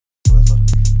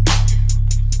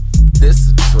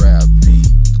This a trap beat.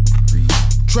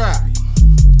 Trap.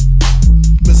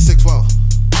 Mr. 64.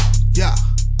 Yeah.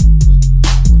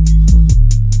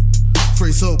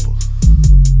 Free super.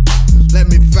 Let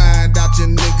me find out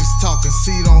your niggas talking,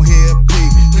 see don't hear a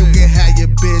peep. You can have your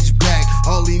bitch back,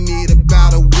 only need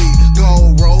about a week.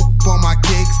 Gold rope on my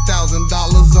kicks, $1,000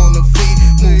 on the feet.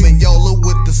 Moving Yola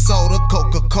with the soda,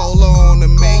 Coca-Cola on the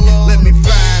main. Let me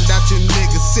find out your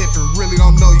niggas sipping, really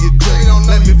don't know your drink.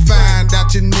 Let me find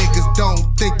out your niggas don't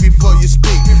think before you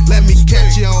speak. Let me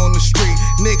catch you on the street,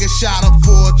 nigga shot up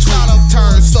for a tweet.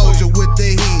 Turn soldier with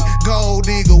the heat, gold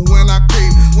eagle when I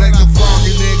creep. Make a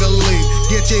froggy nigga leap,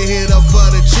 get your hit up for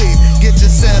the cheap. Get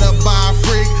your set up by a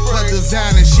freak, but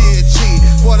designer shit cheap.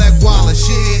 For that guala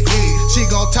shit eat, she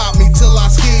gon' top me till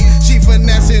I ski. She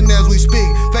finessing as we speak,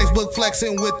 Facebook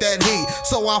flexing with that heat.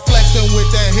 So I flexing with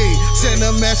that heat, send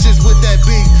a message with that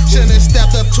beat. Shouldn't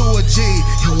stepped up to a G,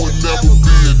 you would never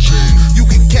be a G. You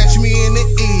can catch me in the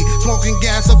E, smoking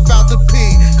gas about to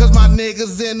pee. Cause my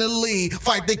niggas in the lead,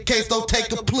 fight the case, don't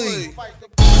take a plea.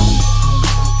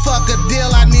 Fuck a deal,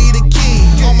 I need a key.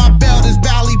 On my belt is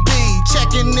Bally B.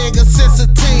 Checking niggas since a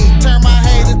teen. Turn my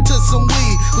hater to some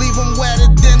weed. Leave them wetter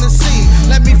than the sea.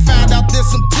 Let me find out there's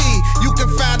some tea. You can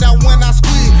find out when I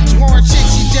squeeze. Sworn chick,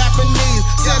 she Japanese.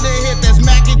 Send a hit that's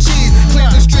mac and cheese. Clean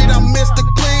the street, I'm Mr.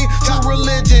 Clean. True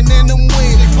religion in them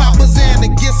wings. Papa's in to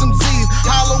get some Z's.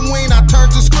 Halloween, I turn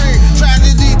to screen.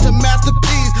 Tragedy to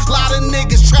masterpiece. Lot of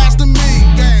niggas trash to me.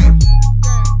 Gang.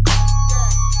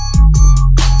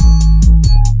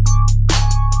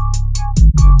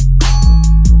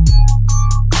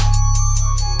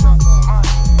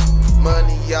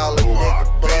 Money, y'all a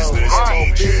nigga blow.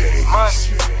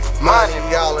 Money,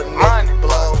 y'all a nigga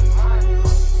blow.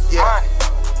 Yeah.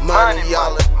 Money,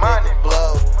 y'all a nigga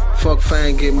blow. Fuck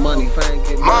fame, get money.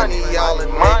 Money, y'all a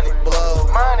nigga blow.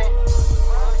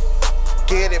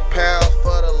 Get it pounds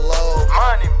for the low.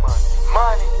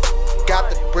 Got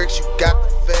the bricks, you got the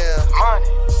fare.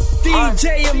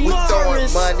 DJ and We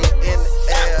throwing money in the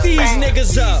air. These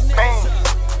niggas up.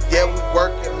 Yeah, we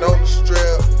working on the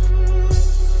strip.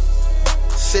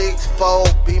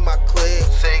 6-4 be my clique.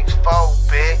 6-4,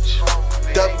 bitch.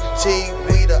 WT,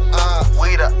 we the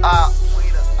op.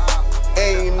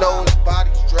 And you know his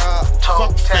body's drop.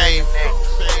 Fuck fame.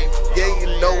 Yeah, you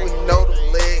know we know the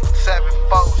leg.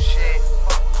 7-4 shit.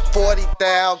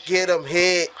 40,000, get him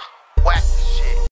hit.